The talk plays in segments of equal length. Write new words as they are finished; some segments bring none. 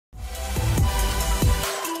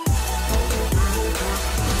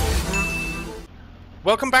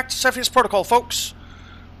Welcome back to Cepheus Protocol, folks.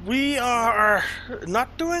 We are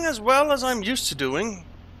not doing as well as I'm used to doing,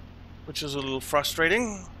 which is a little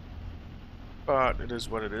frustrating, but it is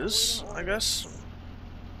what it is, I guess.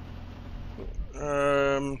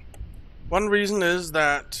 One reason is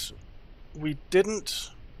that we didn't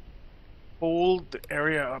hold the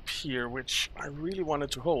area up here, which I really wanted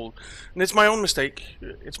to hold. And it's my own mistake.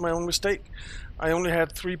 It's my own mistake. I only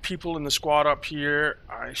had 3 people in the squad up here.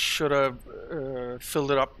 I should have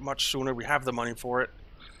filled it up much sooner. We have the money for it.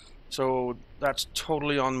 So that's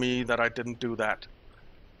totally on me that I didn't do that.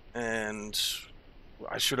 And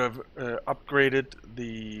I should have upgraded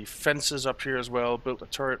the fences up here as well, built a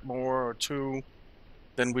turret more or 2.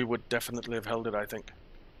 Then we would definitely have held it, I think.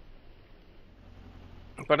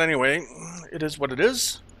 But anyway, it is what it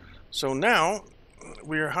is. So now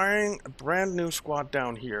we are hiring a brand new squad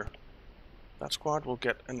down here. That squad will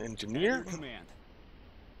get an engineer.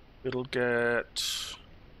 It'll get...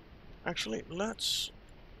 Actually, let's...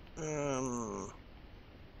 we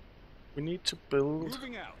need to build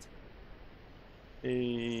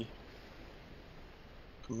a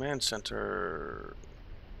command center.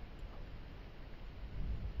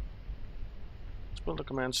 Let's build a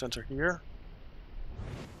command center here.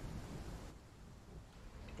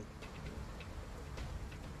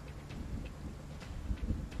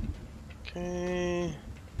 Okay.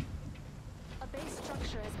 A base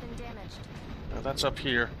structure has been damaged. Now that's up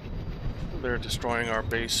here. They're destroying our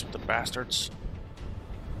base, the bastards.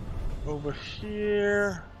 Over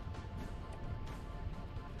here.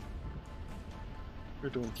 We're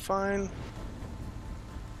doing fine.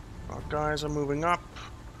 Our guys are moving up.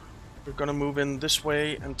 We're gonna move in this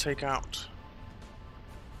way and take out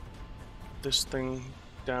this thing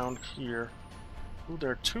down here. Ooh,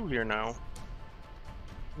 there are 2 here now.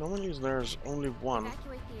 Normally there's only 1.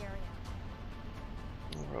 Evacuate the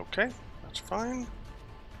area. Okay, that's fine.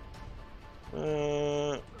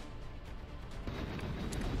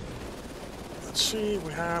 Let's see,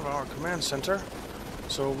 we have our command center.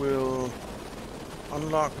 So we'll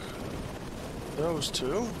unlock those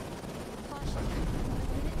 2.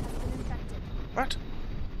 What?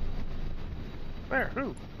 Where?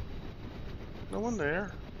 Who? No one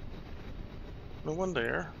there. No one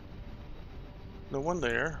there. No one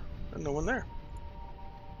there. And no one there.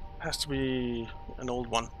 Has to be an old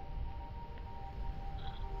one.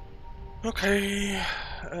 Okay.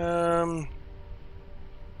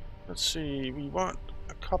 Let's see. We want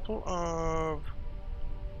a couple of...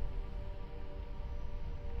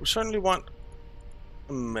 We certainly want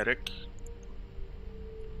a medic.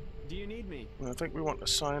 Do you need me? And I think we want a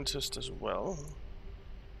scientist as well.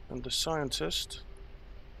 And the scientist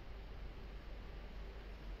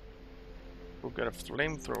will get a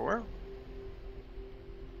flamethrower.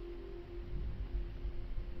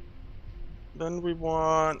 Then we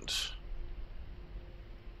want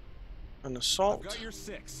an assault. I've got your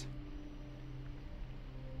 6.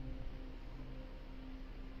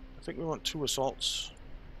 I think we want 2 assaults.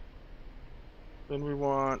 Then we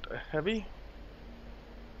want a heavy.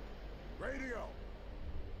 Radio.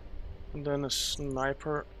 And then a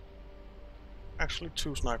sniper. Actually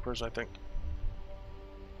 2 snipers, I think.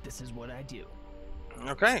 This is what I do.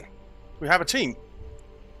 Okay. We have a team.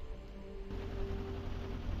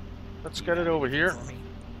 Let's get it over here.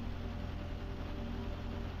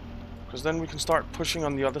 Because then we can start pushing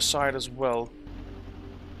on the other side as well.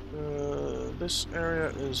 This area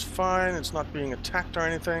is fine. It's not being attacked or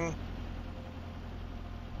anything.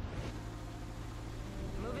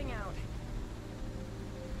 Moving out.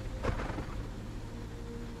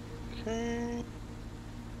 Okay.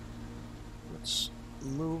 Let's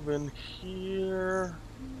move in here.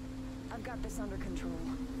 I've got this under control.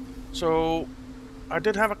 So, I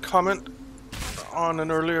did have a comment on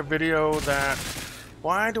an earlier video that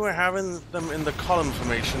why do I have them in the column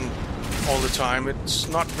formation all the time? It's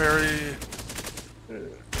not very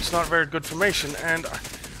good formation, and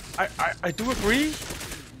I do agree.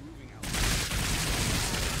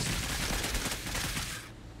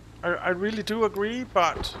 I really do agree,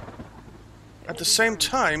 but at the same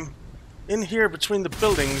time, in here between the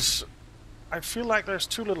buildings, I feel like there's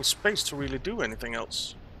too little space to really do anything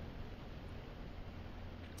else.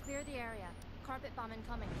 Clear the area. Carpet bomb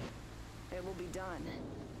incoming. It will be done.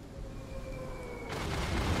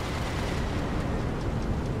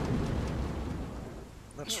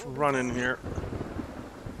 Let's run in here.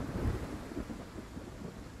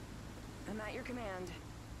 I'm at your command.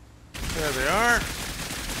 There they are.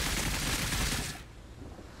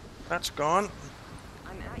 That's gone.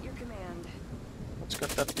 I'm at your command. Let's get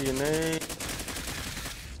that DNA.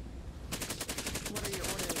 What are your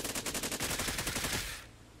orders?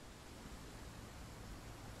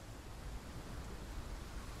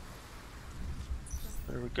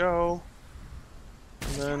 go.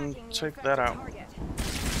 And then Tracking the take that infected out. target.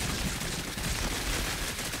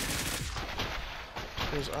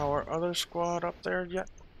 Is our other squad up there yet?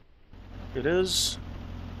 It is.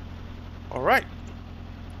 Alright.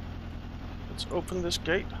 Let's open this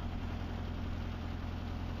gate.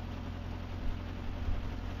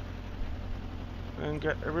 And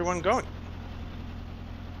get everyone going.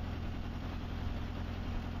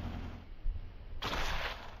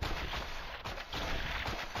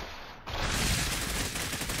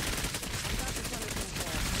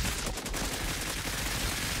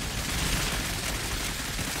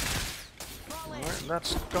 Alright,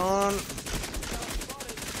 that's gone.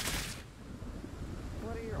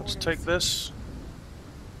 What are your Let's orders? take this.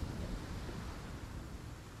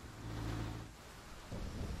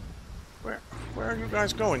 Where are you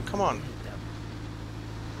guys going? Come on. Hit them.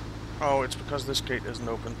 Oh, it's because this gate isn't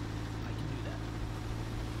open. I can do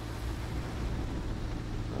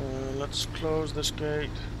that. Let's close this gate.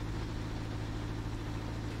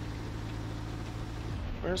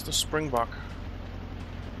 Where's the Springbok?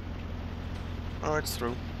 Oh, it's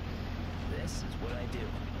through. This is what I do.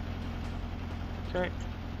 Okay.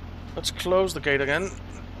 Let's close the gate again.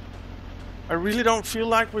 I really don't feel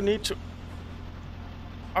like we need to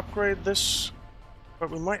upgrade this, but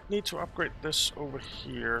we might need to upgrade this over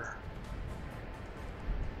here.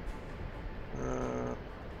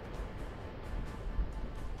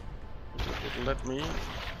 It would let me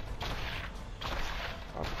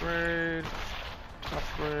upgrade,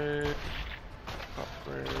 upgrade,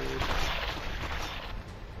 upgrade,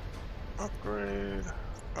 upgrade,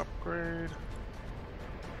 upgrade,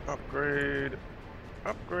 upgrade,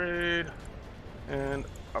 upgrade, and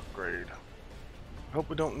upgrade. Hope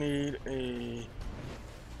we don't need a...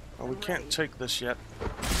 Oh, we can't take this yet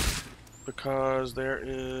because there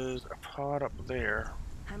is a pod up there.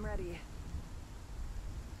 I'm ready.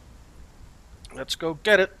 Let's go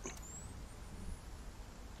get it.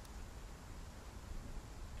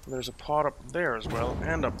 There's a pod up there as well,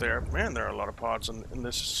 and up there. Man, there are a lot of pods in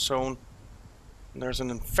this zone. And there's an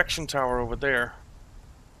infection tower over there,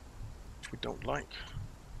 which we don't like.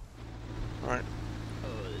 Alright.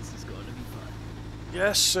 Oh, this is going to be fun.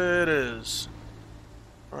 Yes, it is.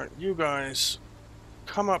 Alright, you guys,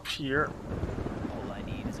 come up here. All I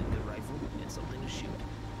need is a good rifle and something to shoot.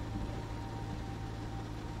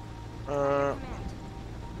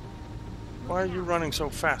 Why are you running so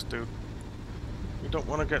fast, dude? You don't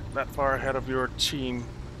want to get that far ahead of your team.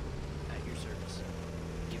 At your service.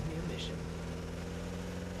 Give me a mission.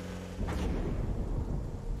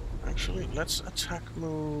 Actually, let's attack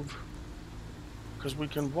move. Because we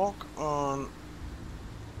can walk on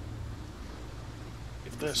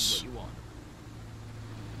If this. this is what you want.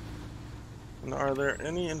 And are there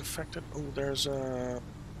any infected? Oh, there's a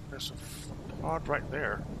pod right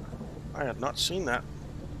there. I had not seen that.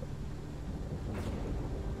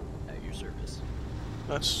 At your service.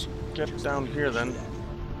 Let's get down here then.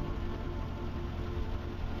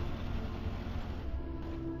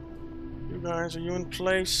 You guys, are you in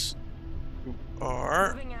place? You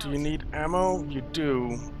are. Moving Do you out. need ammo? You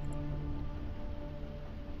do.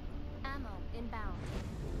 Ammo inbound.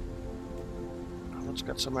 Let's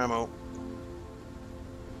get some ammo.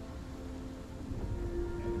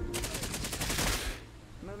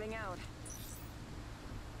 Moving out.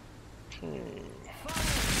 Okay.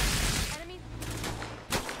 Enemy.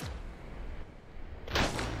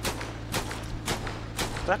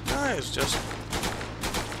 That guy is just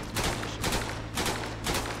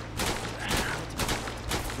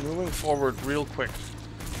moving forward real quick,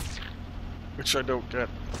 which I don't get.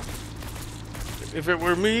 If it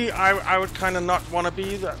were me, I would kind of not want to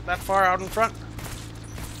be that far out in front.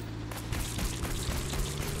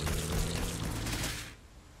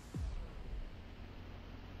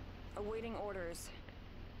 Awaiting orders.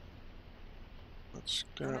 Let's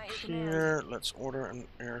get I'm up at your here. Let's order an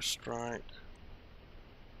airstrike.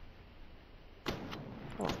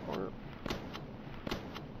 Oh, order.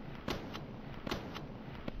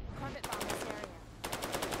 Carpet bomb this area.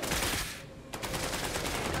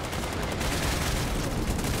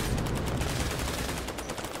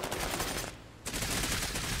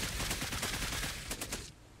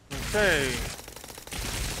 Okay.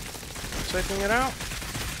 Taking it out.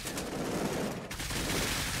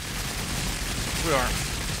 We are.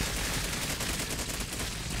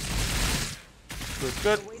 Good,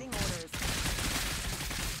 good. Awaiting orders.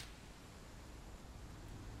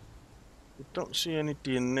 We don't see any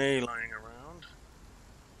DNA lying around.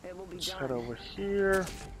 It will be Let's done. head over here.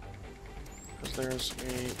 Because there's a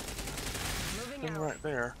Moving thing out. right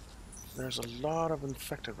there. There's a lot of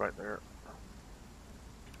infected right there.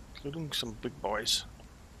 Including some big boys.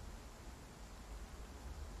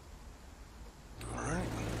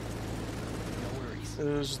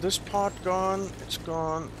 Is this pod gone? It's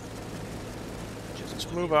gone. Just Let's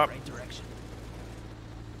going move in the up. right direction.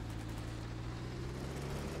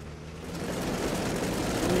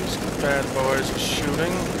 These bad boys are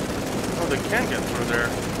shooting. Oh, they can get through there.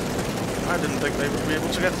 I didn't think they would be able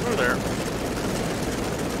to get through there.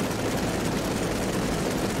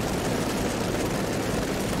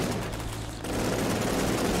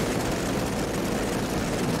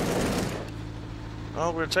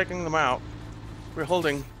 Well, we're taking them out. We're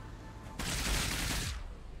holding.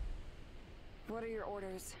 What are your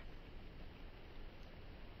orders?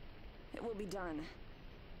 It will be done.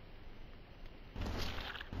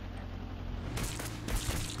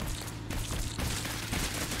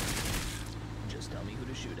 Just tell me who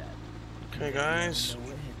to shoot at. Okay, guys. No one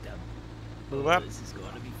hit them. Move Oh, up. This is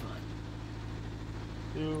going to be fun.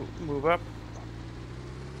 You move up.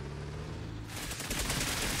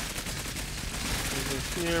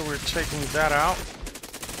 Over here, we're taking that out.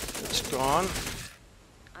 It's gone.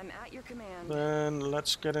 I'm at your command. Then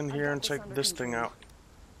let's get in I here got and this take under this thing control. out.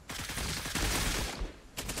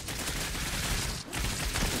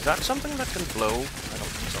 Is that something that can blow? I don't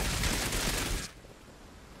think so.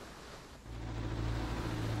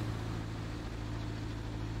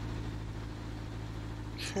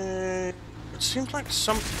 Okay. It seems like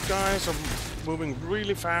some guys are moving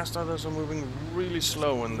really fast, others are moving really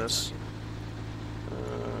slow in this.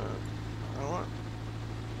 I want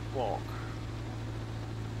walk.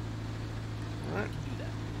 Alright, Do that.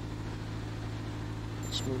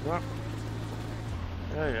 let's move up.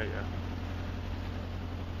 Yeah.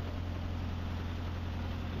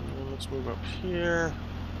 Let's move up here.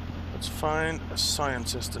 Let's find a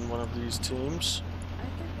scientist in one of these teams. I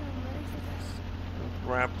think I'm ready for this.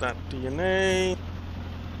 Grab that DNA.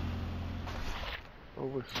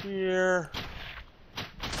 Over here.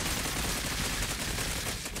 I'm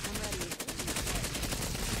ready.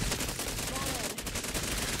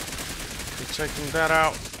 We're taking that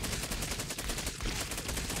out.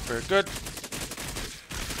 Very good.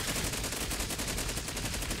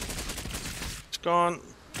 It's gone.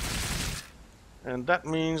 And that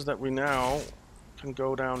means that we now can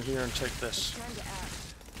go down here and take this. Time to act.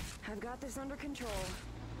 I've got this under control.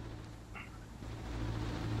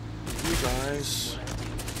 You guys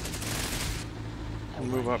can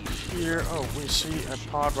move up here. Oh, we see a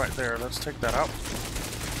pod right there. Let's take that out.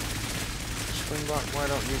 Springbok, why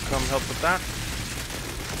don't you come help with that?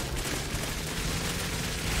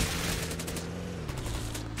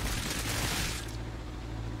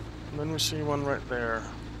 And then we see one right there.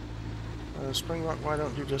 Springbok, why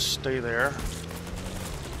don't you just stay there?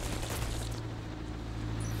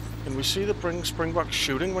 Can we see the Springbok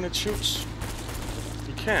shooting when it shoots?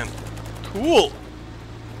 You can. Cool!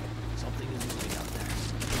 Something is moving out there.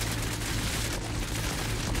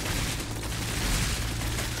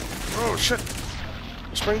 Oh shit!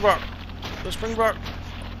 The Springbok! The Springbok!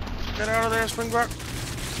 Get out of there, Springbok!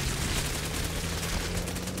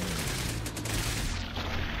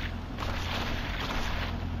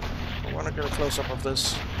 I want to get a close-up of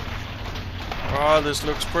this. Oh, this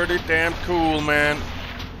looks pretty damn cool, man.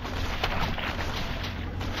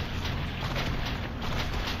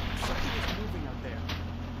 Something is moving out there.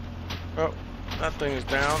 Oh, that thing is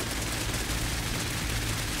down.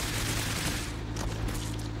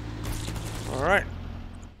 Alright.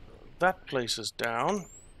 That place is down.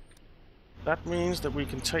 That means that we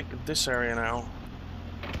can take this area now.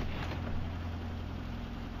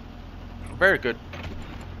 Very good.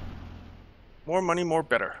 More money, more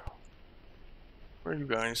better. Where are you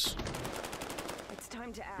guys? It's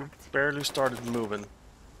time to You act. barely started moving.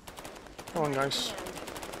 Come on, guys.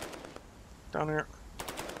 Command. Down here.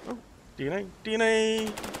 Oh, DNA. DNA!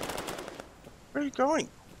 Where are you going?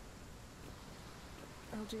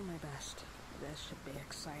 I'll do my best. This should be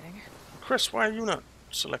exciting. Chris, why are you not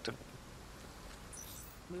selected?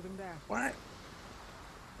 Moving there. Why?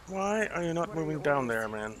 Why are you not What are moving your down orders? there,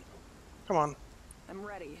 man? Come on. I'm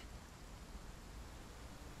ready.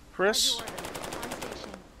 Chris? On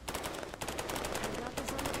station. I've got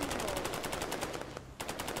this under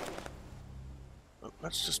control.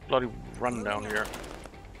 Let's just bloody run down here.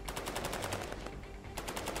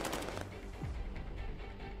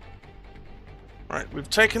 Right, we've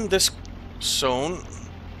taken this zone.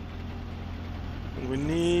 And we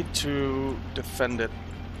need to defend it.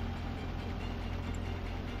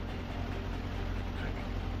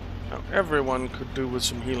 Now, everyone could do with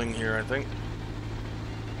some healing here, I think.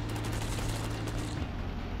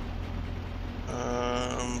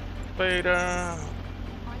 Beta,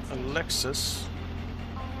 On station. Alexis.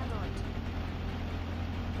 I'll handle it.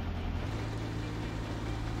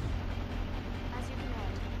 As you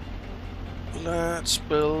command. Let's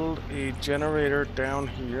build a generator down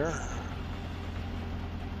here.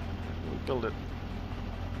 We'll build it.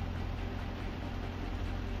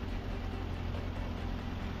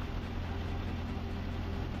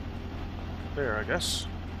 There, I guess.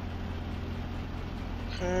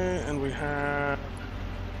 Okay, and we have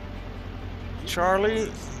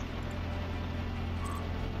Charlie.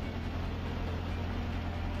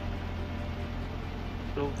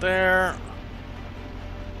 Build there.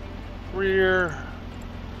 Rear.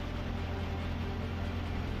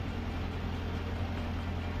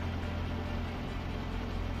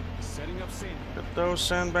 Setting up sand. Get those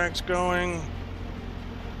sandbags going.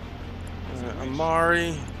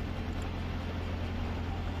 Amari.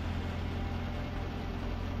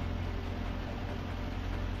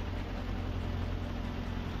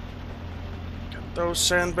 Get those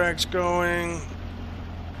sandbags going.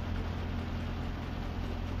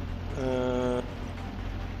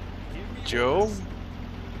 Joe.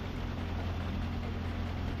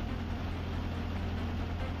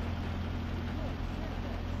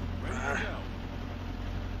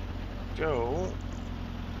 Joe.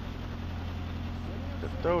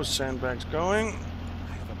 Get those sandbags going. I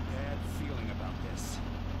have a bad feeling about this.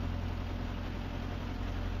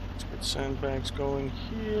 Let's get sandbags going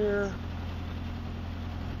here.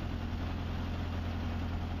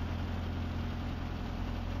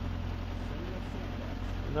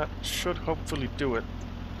 That should hopefully do it.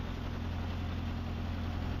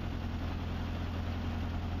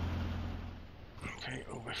 Okay,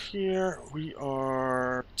 over here we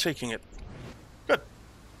are taking it. Good.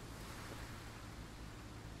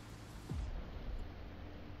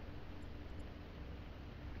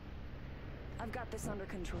 I've got this under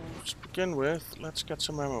control. To begin with, let's get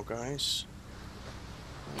some ammo, guys.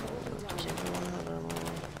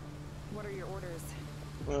 What are your orders?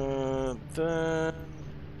 Then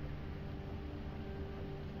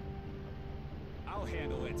I'll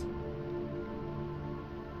handle it.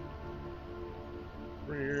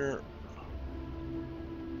 rear.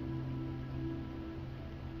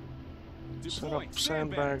 Set up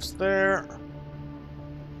sandbags there.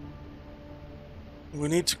 We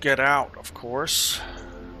need to get out, of course.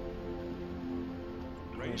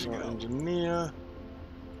 There's our engineer.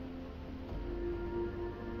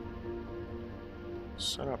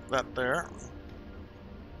 Set up that there.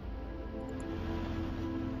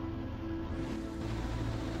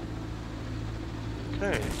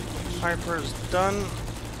 Okay, Hyper's done.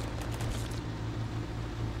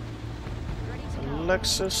 Ready to go.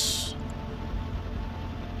 Lexus.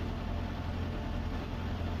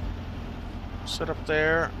 Set up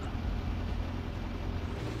there.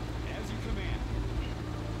 As you command.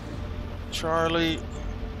 Charlie.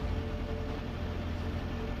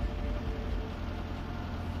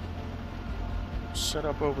 Set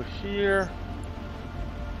up over here.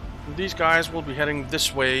 And these guys will be heading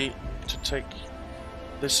this way to take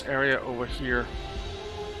this area over here.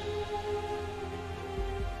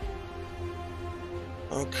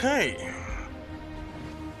 Okay.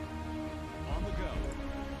 On the go.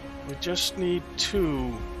 We just need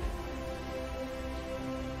 2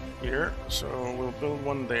 here, so we'll build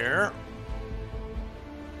one there.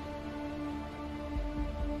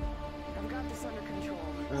 I've got this under control.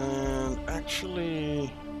 And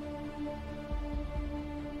actually,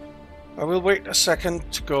 I will wait a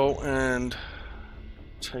second to go and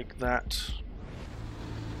take that,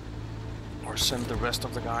 or send the rest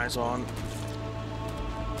of the guys on.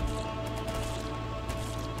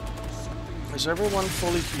 Is everyone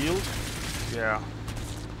fully healed? Yeah.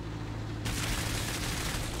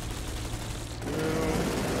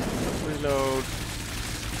 Reload.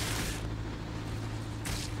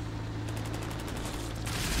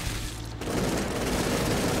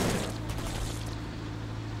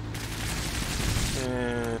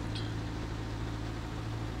 And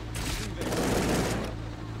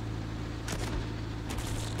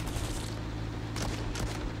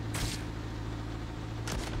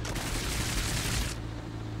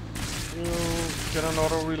get an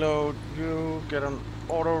auto reload. You get an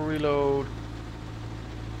auto reload.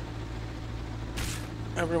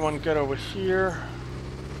 Everyone get over here.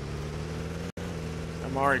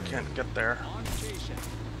 Amari can't get there. On station.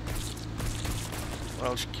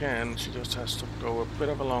 Well, she can. She just has to go a bit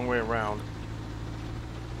of a long way around.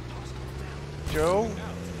 Joe? Out.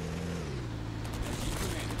 As you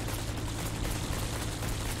command.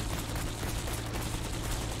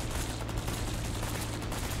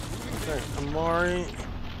 Okay, Amari.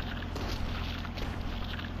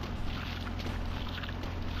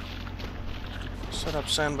 Set up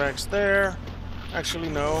sandbags there. Actually,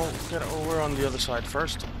 no. Get over on the other side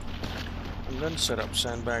first. And then set up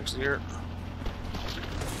sandbags here.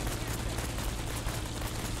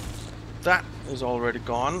 that is already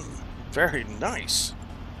gone. Very nice.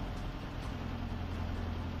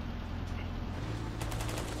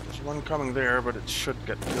 There's one coming there, but it should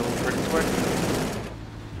get killed pretty quick.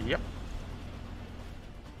 Yep.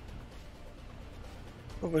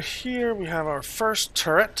 Over here we have our first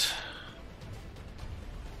turret.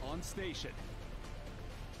 On station.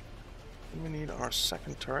 We need our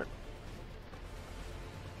second turret.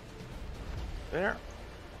 There.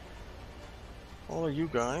 All of you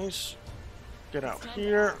guys, get out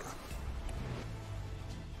here.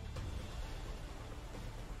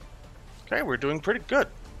 Okay, we're doing pretty good.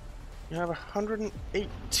 We have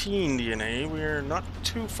 118 DNA. We're not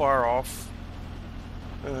too far off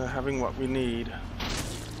having what we need.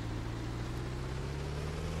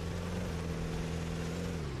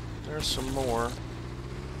 There's some more.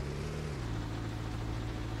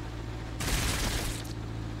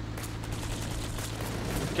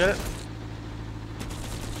 Get it?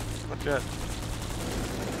 Not yet.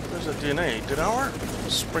 There's a DNA. Did our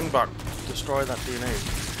Springbok destroy that DNA?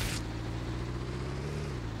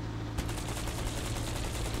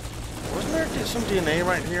 Wasn't there some DNA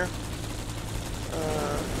right here?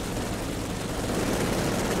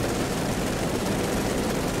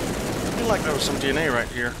 I feel like there was some DNA right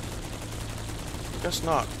here. Guess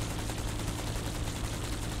not.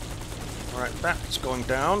 Alright, that's going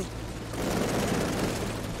down.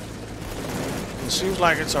 It seems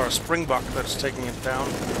like it's our Springbok that's taking it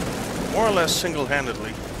down, more or less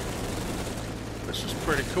single-handedly. This is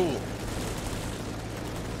pretty cool.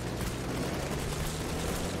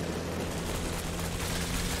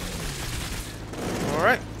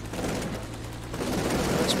 Alright.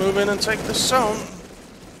 Let's move in and take this zone.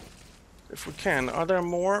 If we can. Are there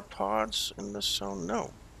more pods in this zone?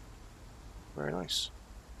 No. Very nice.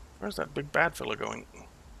 Where's that big bad fella going?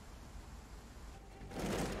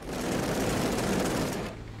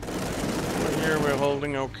 Over here we're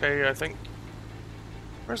holding okay, I think.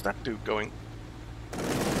 Where's that dude going?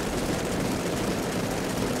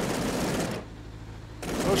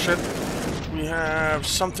 Oh shit. We have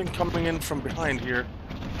something coming in from behind here,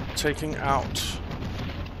 taking out.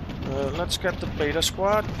 Let's get the beta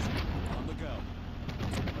squad. On the go.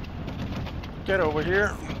 Get over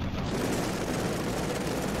here.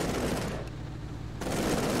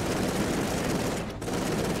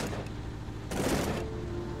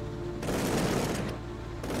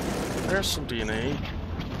 There's some DNA.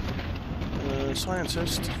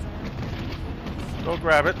 Scientist. Go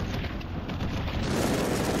grab it.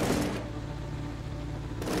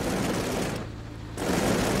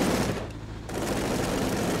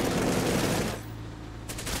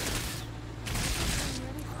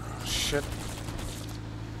 Shit.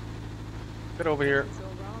 Get over here.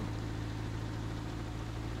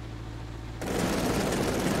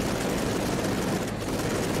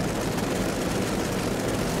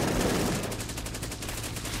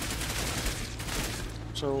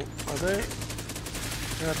 So, are they...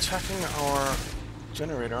 They're attacking our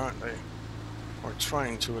generator, aren't they? Or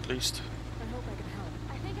trying to, at least. I hope I can help.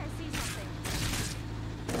 I think I see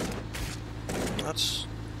something. Let's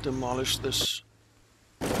demolish this.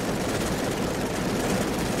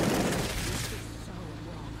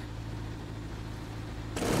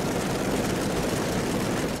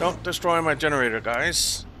 Don't destroy my generator,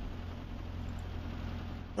 guys.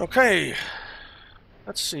 Okay.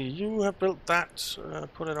 Let's see. You have built that.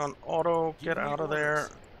 Put it on auto. Get out of there.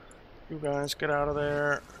 You guys, get out of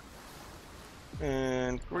there.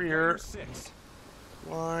 And Greer, 6.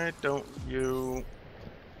 why don't you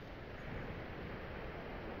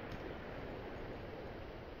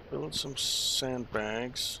build some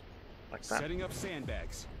sandbags like that? Setting up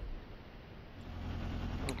sandbags.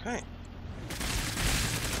 Okay.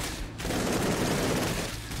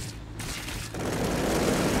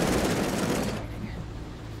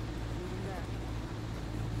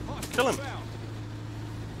 Kill him. Found.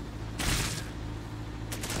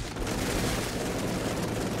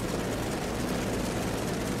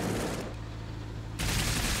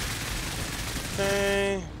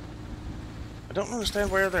 Okay. I don't understand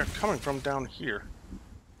where they're coming from down here.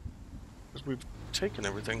 Because we've taken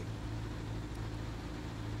everything.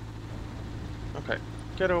 Okay.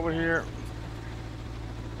 Get over here.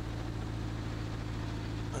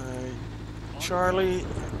 Charlie,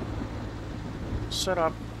 set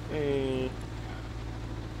up a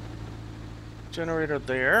generator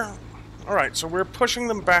there. Alright, so we're pushing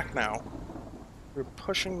them back now. We're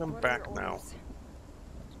pushing them What are back your now. orders?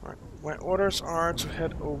 Alright, my orders are to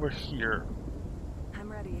head over here.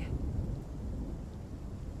 I'm ready.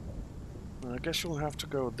 I guess you'll have to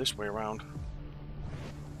go this way around.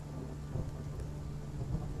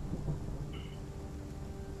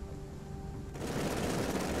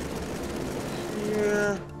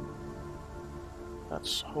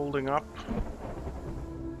 That's holding up.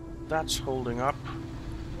 That's holding up.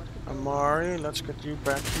 Amari, let's get you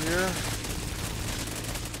back here.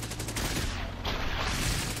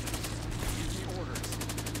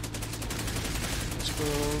 Let's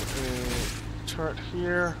build a turret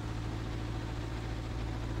here.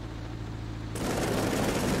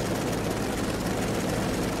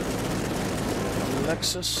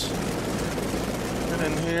 Lexus, get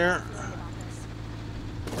in here.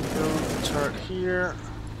 Build a turret here.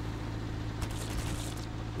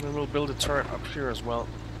 And then we'll build a turret up here as well.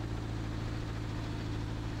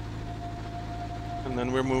 And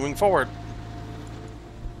then we're moving forward.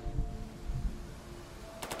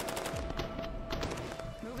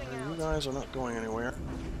 And you guys are not going anywhere.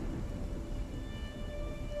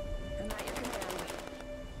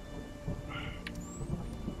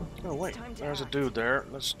 Oh wait, there's a dude there.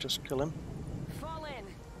 Let's just kill him. Fall in.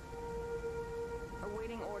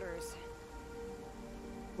 Awaiting orders.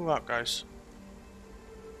 Move out, guys.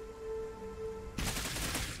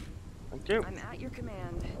 Thank you. I'm at your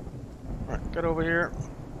command. Alright, get over here.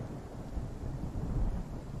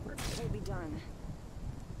 It will be done.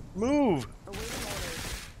 Move! Awaiting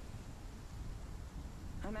orders.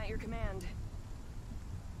 I'm at your command.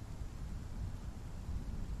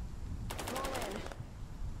 Fall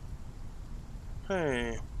in.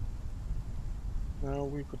 Hey. Now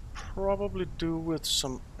we could probably do with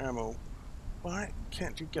some ammo. Why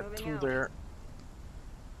can't you get Moving through out. there?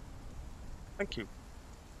 Thank you.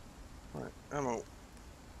 Alright, ammo.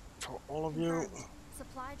 For all of you. Confirmed.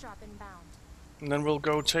 Supply drop inbound. And then we'll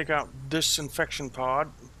go take out this infection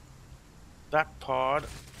pod. That pod.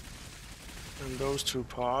 And those two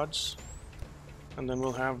pods. And then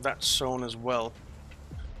we'll have that zone as well.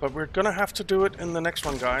 But we're gonna have to do it in the next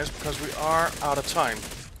one, guys, because we are out of time.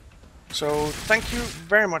 So thank you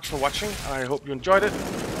very much for watching. I hope you enjoyed it.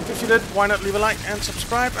 If you did, why not leave a like and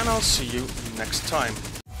subscribe, and I'll see you next time.